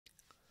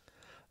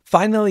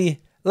Finally,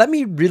 let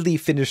me really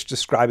finish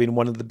describing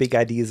one of the big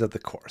ideas of the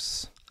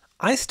course.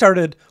 I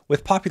started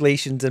with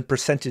populations and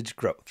percentage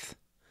growth.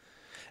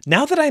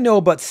 Now that I know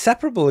about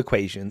separable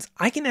equations,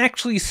 I can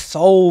actually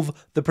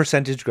solve the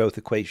percentage growth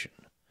equation.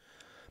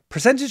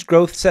 Percentage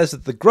growth says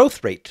that the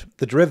growth rate,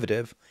 the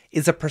derivative,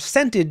 is a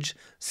percentage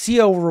c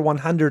over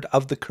 100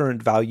 of the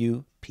current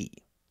value p.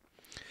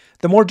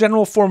 The more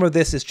general form of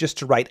this is just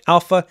to write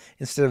alpha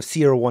instead of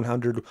c over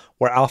 100,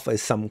 where alpha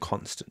is some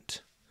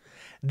constant.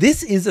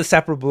 This is a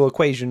separable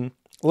equation.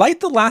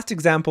 Like the last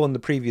example in the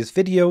previous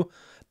video,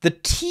 the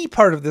t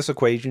part of this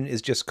equation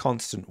is just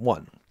constant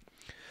 1.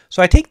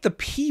 So I take the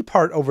p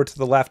part over to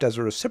the left as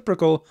a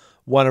reciprocal,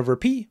 1 over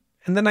p,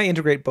 and then I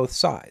integrate both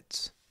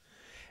sides.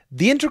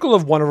 The integral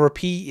of 1 over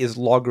p is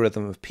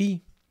logarithm of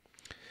p.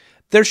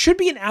 There should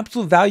be an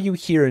absolute value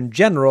here in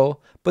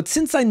general, but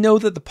since I know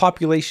that the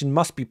population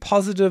must be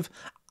positive,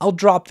 I'll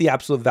drop the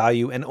absolute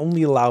value and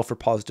only allow for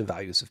positive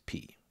values of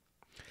p.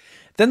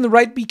 Then the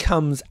right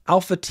becomes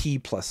alpha t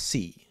plus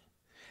c.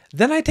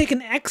 Then I take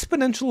an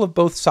exponential of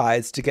both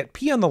sides to get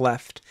p on the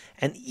left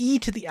and e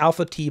to the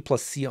alpha t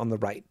plus c on the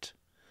right.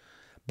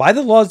 By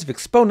the laws of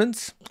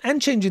exponents,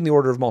 and changing the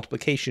order of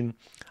multiplication,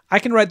 I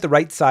can write the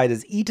right side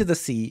as e to the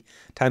c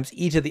times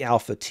e to the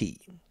alpha t.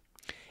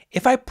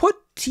 If I put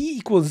t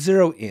equals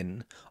 0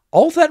 in,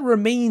 all that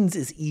remains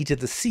is e to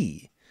the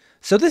c.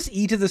 So this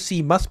e to the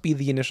c must be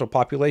the initial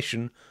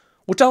population,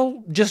 which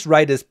I'll just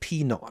write as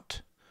p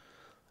naught.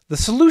 The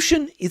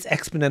solution is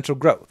exponential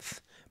growth.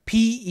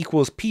 P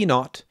equals p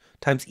naught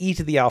times e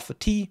to the alpha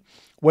t,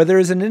 where there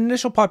is an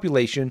initial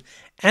population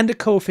and a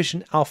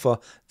coefficient alpha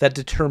that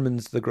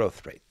determines the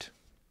growth rate.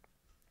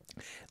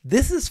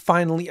 This is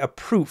finally a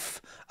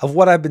proof of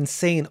what I've been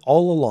saying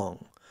all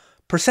along.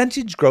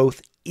 Percentage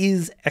growth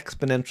is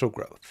exponential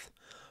growth.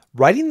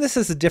 Writing this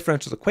as a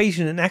differential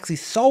equation and actually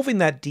solving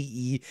that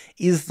dE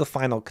is the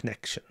final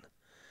connection.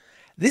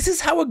 This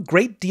is how a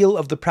great deal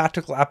of the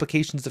practical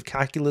applications of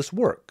calculus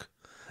work.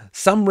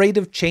 Some rate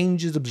of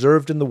change is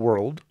observed in the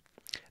world.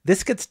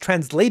 This gets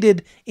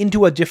translated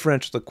into a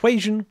differential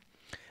equation.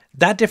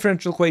 That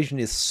differential equation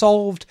is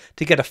solved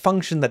to get a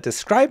function that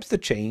describes the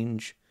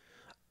change.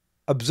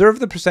 Observe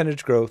the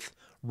percentage growth,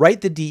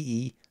 write the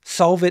dE,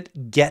 solve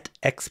it, get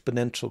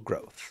exponential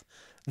growth.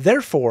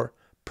 Therefore,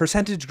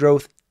 percentage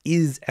growth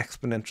is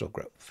exponential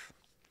growth.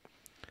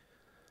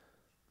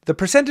 The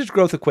percentage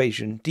growth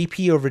equation,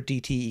 dp over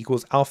dt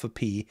equals alpha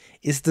p,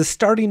 is the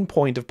starting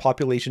point of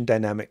population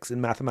dynamics in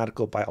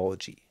mathematical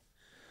biology.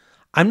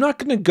 I'm not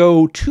going to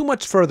go too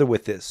much further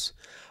with this,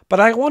 but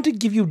I want to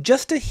give you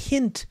just a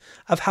hint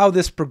of how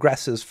this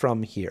progresses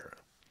from here.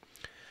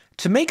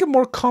 To make a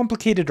more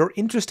complicated or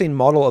interesting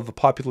model of a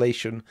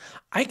population,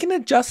 I can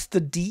adjust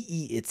the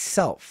dE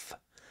itself.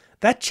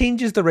 That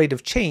changes the rate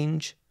of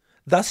change,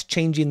 thus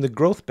changing the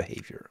growth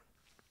behavior.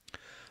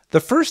 The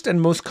first and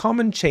most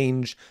common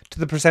change to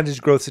the percentage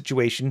growth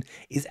situation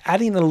is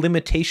adding a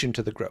limitation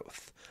to the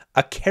growth,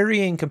 a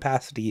carrying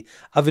capacity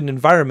of an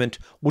environment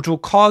which will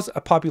cause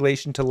a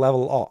population to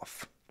level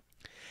off.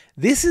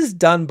 This is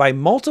done by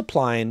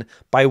multiplying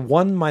by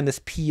 1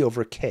 minus p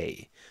over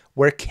k,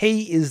 where k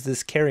is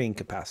this carrying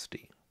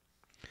capacity.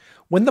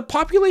 When the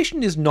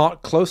population is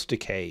not close to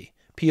k,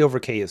 p over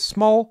k is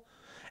small,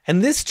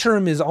 and this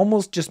term is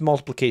almost just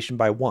multiplication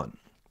by 1.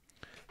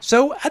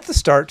 So at the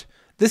start,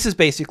 this is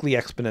basically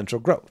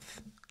exponential growth.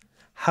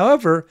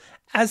 However,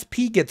 as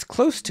p gets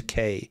close to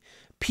k,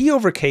 p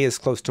over k is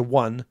close to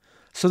 1,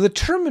 so the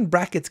term in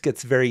brackets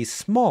gets very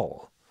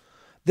small.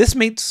 This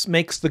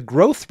makes the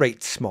growth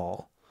rate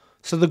small,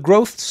 so the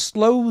growth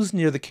slows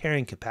near the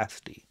carrying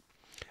capacity.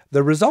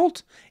 The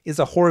result is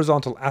a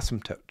horizontal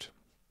asymptote.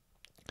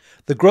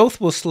 The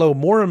growth will slow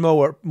more and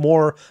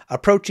more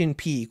approaching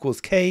p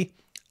equals k,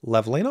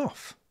 leveling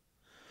off.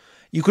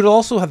 You could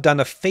also have done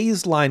a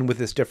phase line with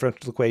this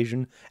differential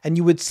equation, and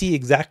you would see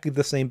exactly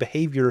the same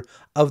behavior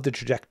of the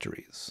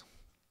trajectories.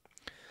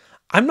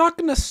 I'm not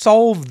going to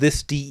solve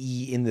this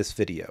dE in this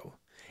video.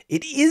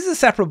 It is a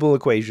separable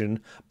equation,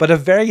 but a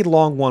very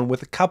long one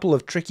with a couple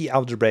of tricky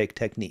algebraic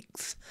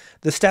techniques.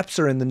 The steps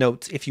are in the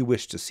notes if you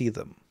wish to see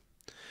them.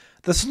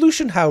 The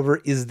solution,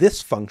 however, is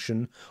this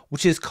function,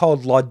 which is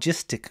called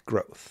logistic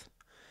growth.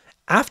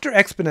 After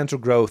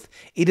exponential growth,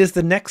 it is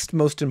the next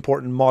most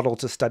important model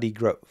to study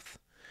growth.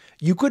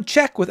 You could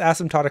check with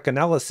asymptotic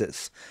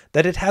analysis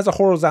that it has a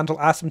horizontal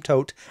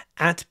asymptote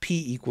at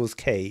p equals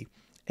k,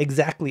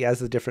 exactly as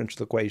the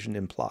differential equation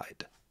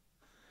implied.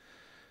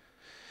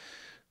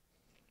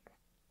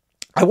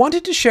 I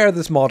wanted to share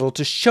this model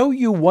to show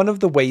you one of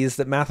the ways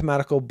that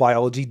mathematical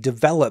biology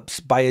develops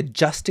by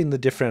adjusting the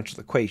differential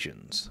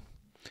equations.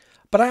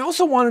 But I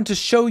also wanted to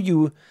show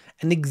you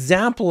an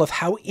example of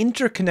how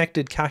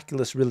interconnected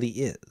calculus really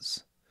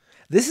is.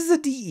 This is a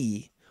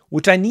dE,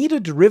 which I need a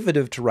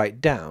derivative to write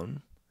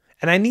down,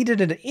 and I needed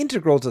an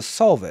integral to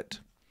solve it.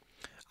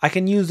 I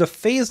can use a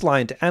phase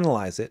line to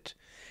analyze it.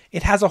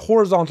 It has a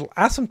horizontal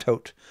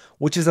asymptote,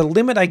 which is a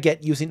limit I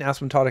get using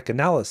asymptotic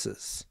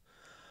analysis.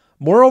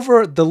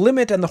 Moreover, the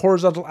limit and the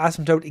horizontal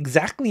asymptote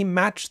exactly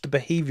match the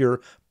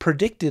behavior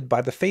predicted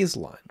by the phase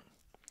line.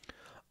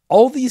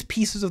 All these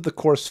pieces of the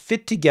course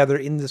fit together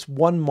in this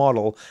one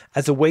model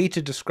as a way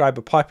to describe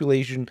a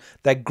population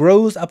that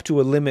grows up to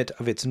a limit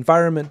of its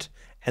environment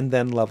and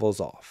then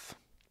levels off.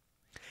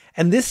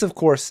 And this, of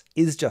course,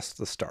 is just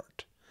the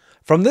start.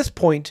 From this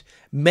point,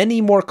 many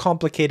more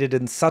complicated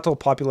and subtle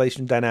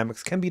population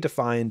dynamics can be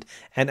defined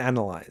and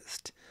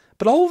analyzed.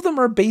 But all of them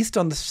are based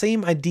on the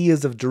same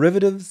ideas of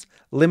derivatives,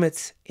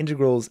 limits,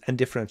 integrals, and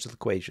differential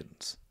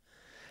equations.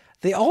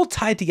 They all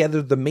tie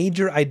together the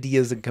major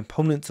ideas and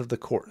components of the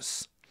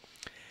course.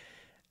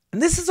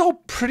 And this is all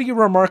pretty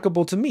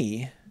remarkable to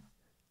me,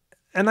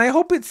 and I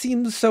hope it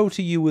seems so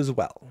to you as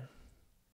well.